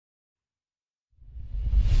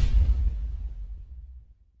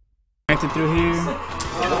Connected through here,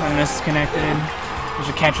 and this is connected. There's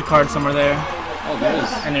a capture card somewhere there. Oh, there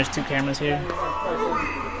is. And there's 2 cameras here.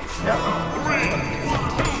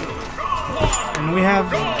 And we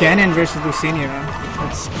have Ganon versus Lucinia.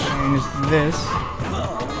 Let's change this.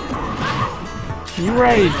 You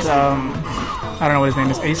write, I don't know what his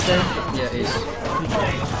name is, Ace there? Yeah, Ace.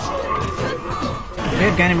 We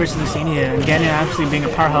have Ganon versus Lucinia, and Ganon actually being a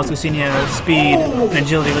powerhouse, Lucinia speed and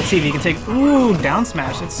agility. Let's see if he can take, ooh, down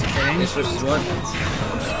smash. That's strange. Ace versus what?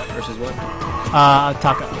 Versus what?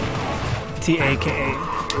 Taka. T-A-K-A.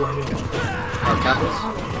 Capitals?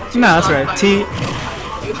 No, that's right. T.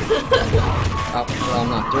 Oh, well, I'm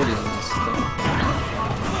not dirty on this.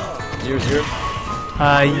 0-0?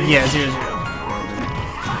 Yeah, 0-0.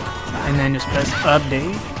 And then just press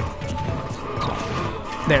update.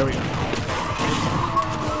 There we go.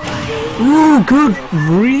 Ooh, good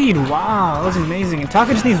read! Wow, that was amazing. And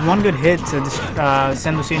Taka just needs one good hit to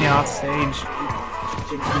send Lucinia off stage.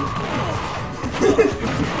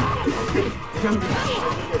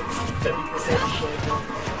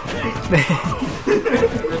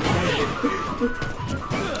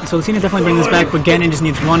 So Lucinia definitely brings this back, but Ganon just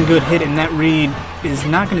needs one good hit, and that read is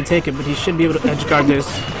not going to take it, but he should be able to edge guard this.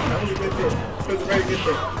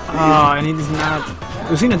 Oh, and he does not.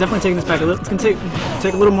 Lucinia definitely taking this back. It's going to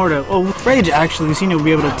take a little more to. Oh, with Rage, actually, Lucinia will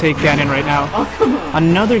be able to take Ganon right now.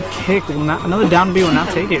 Another kick, will not, another down B will not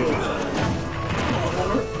take it.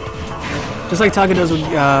 Just like Taka does with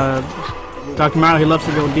Dr. Mario, he loves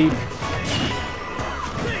to go deep.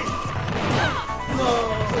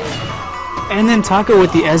 And then Taka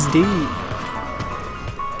with the SD.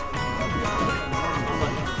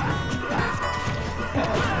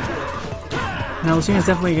 Now Lucinia's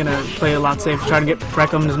definitely going to play a lot safe, try to get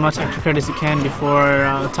Breckham as much extra credit as he can before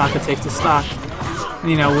Taka takes the stock. And,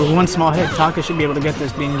 you know, with one small hit, Taka should be able to get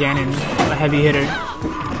this, being Ganon, a heavy hitter.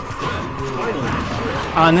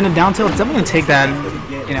 And then a down tilt, it's definitely going to take that.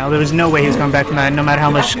 You know, there was no way he was coming back from that, no matter how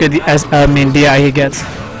much good DI he gets.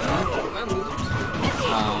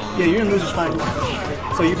 Yeah, you're in loser's fine.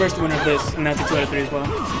 So you versus the winner of this, and that's a 2 out of 3 as well.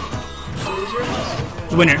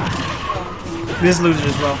 Winner. This loser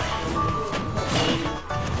as well.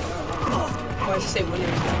 Why did you say winner?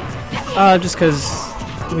 Just because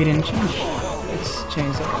we didn't change. Let's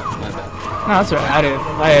change that. No, that's right.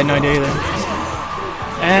 I had no idea either.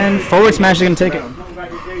 And forward smash is gonna take it.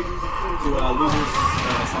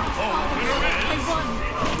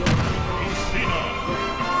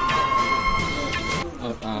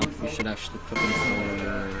 We should actually put in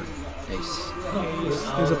for Ace.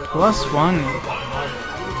 There's a +1.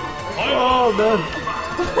 Oh, man.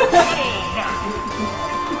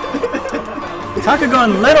 Taka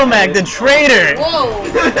going Little Mac, the traitor! Whoa!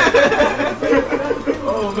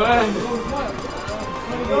 Oh, man.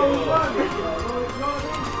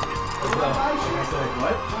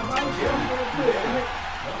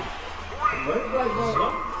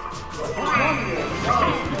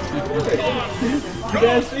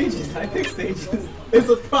 There are stages, I pick stages. It's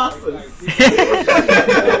a process.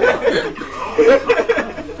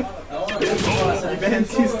 You banned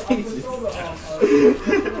 2 stages.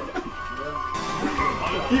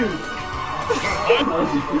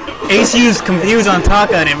 Ace used Confuse on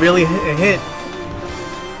Taka and it really hit.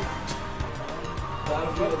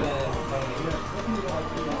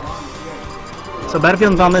 So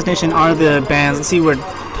Battlefield and Final Destination are the bans. Let's see where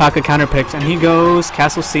Taka counterpicked, and he goes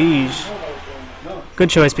Castle Siege. Good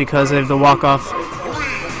choice because of the walk-off.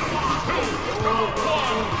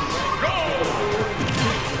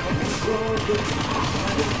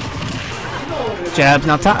 Jabs.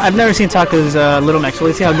 Now, I've never seen Taka's Little Mac, so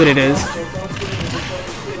let's see how good it is.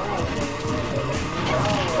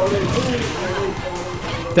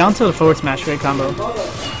 Down to the forward smash, great combo.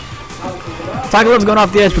 Taka loves going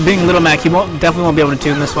off the edge, but being Little Mac, he definitely won't be able to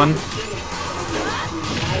tune this one.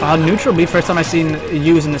 Neutral B, first time I've seen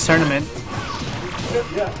used in this tournament.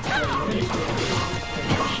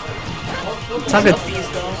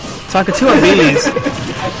 Taka 2 on B's.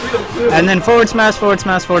 And then forward smash, forward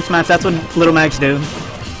smash, forward smash. That's what Little Macs do.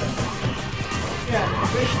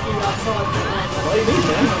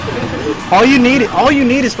 All you need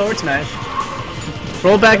is forward smash.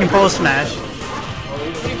 Roll back and forward smash.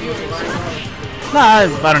 Nah, I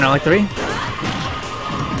don't know, like 3?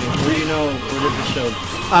 Where do you know where did this show?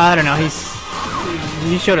 I don't know.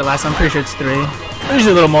 He showed it last time. I'm pretty sure it's 3. There's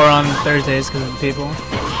usually a little more on Thursdays because of the people.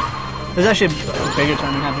 There's actually a bigger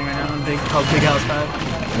tournament happening right now, called Big House 5.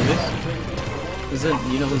 Is it?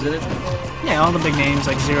 You know who's in it? Yeah, all the big names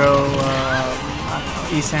like Zero,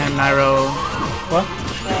 Isan, Nairo. What?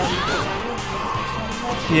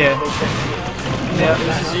 Yeah. Yeah.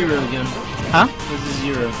 This is Zero again. Huh? This is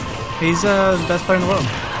Zero. He's the best player in the world.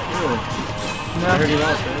 Really? I Yeah, heard he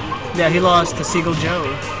lost, right? yeah, he lost to Seagull Joe.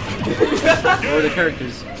 What were the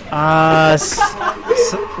characters?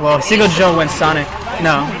 Well, Seagull Joe went Sonic.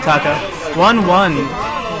 No, Taka. 1-1.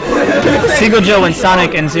 Seagull Joe went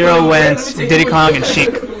Sonic, and 0 went Diddy Kong and Sheik.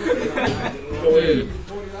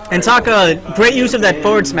 And Taka, great use of that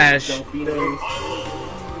forward smash. That's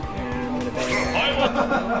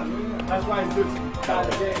why it's good to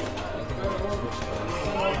start the game.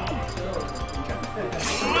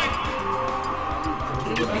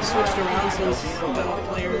 It be switched around since the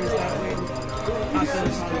players that way.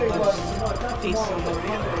 Taka's on the left, Ace on the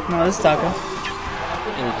right. No, this is Taka.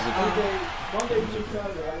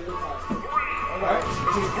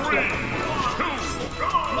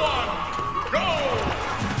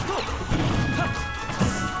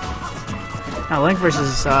 Now Link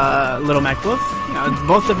versus Little Mac,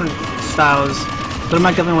 both different styles. Little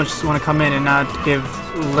Mac definitely just want to come in and not give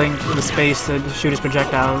Link the space to shoot his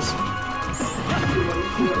projectiles.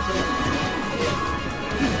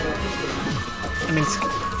 I mean,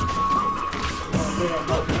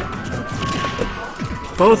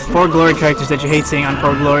 both 4 Glory characters that you hate seeing on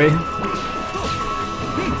 4 Glory.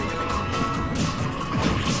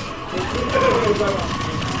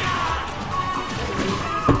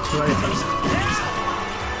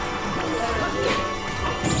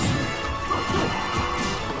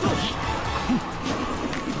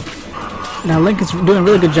 Now Link is doing a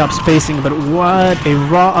really good job spacing, but what a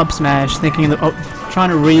raw up smash, trying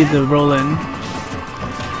to read the roll in.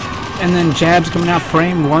 And then jabs coming out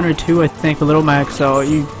frame 1 or 2 I think for Little Mac, so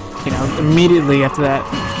you know, immediately after that.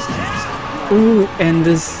 Ooh, and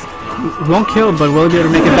this won't kill, but will be able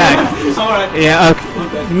to make it back. Alright. Yeah,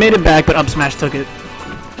 okay. He made it back, but up smash took it.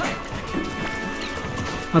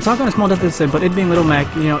 Now talking a small deficit, but it being Little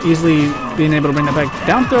Mac, you know, easily being able to bring that back.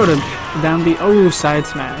 Down throw to down B, side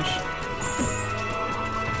smash.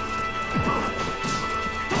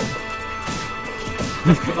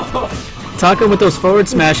 Taka with those forward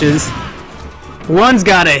smashes. One's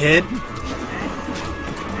gotta hit.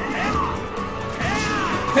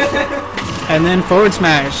 And then forward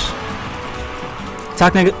smash.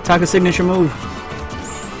 Taka signature move.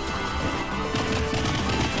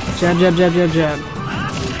 Jab, jab, jab, jab, jab.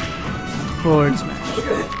 Forward smash.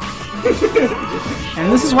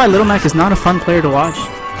 And this is why Little Mac is not a fun player to watch.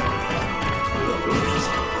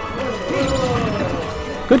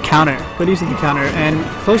 Good counter. Good use of the counter. And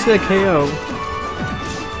close to that KO.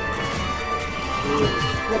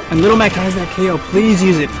 And Little Mac has that KO. Please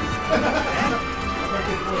use it.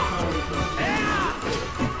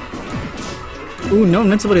 Ooh, no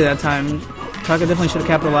invincibility that time. Taka definitely should have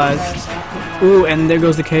capitalized. Ooh, and there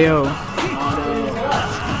goes the KO.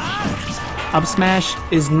 Up smash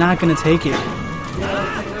is not going to take it.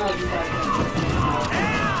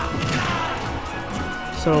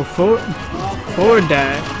 So forward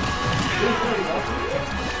dash.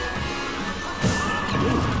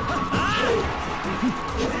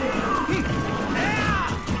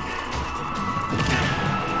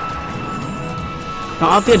 Now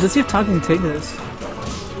off the edge, let's see if Taka can take this.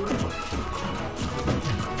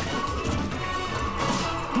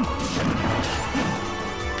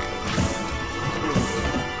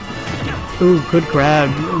 Ooh, good grab.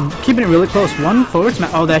 Keeping it really close. One forward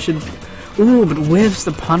smash. Oh, that should... Ooh, but whiffs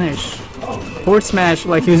the punish. Forward smash,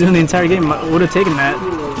 like he was doing the entire game, would have taken that.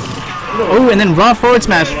 Oh, and then raw forward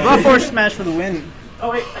smash. Raw forward smash for the win. Oh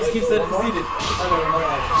wait, he said conceded.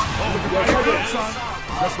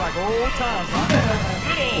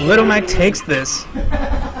 Little Mac takes this.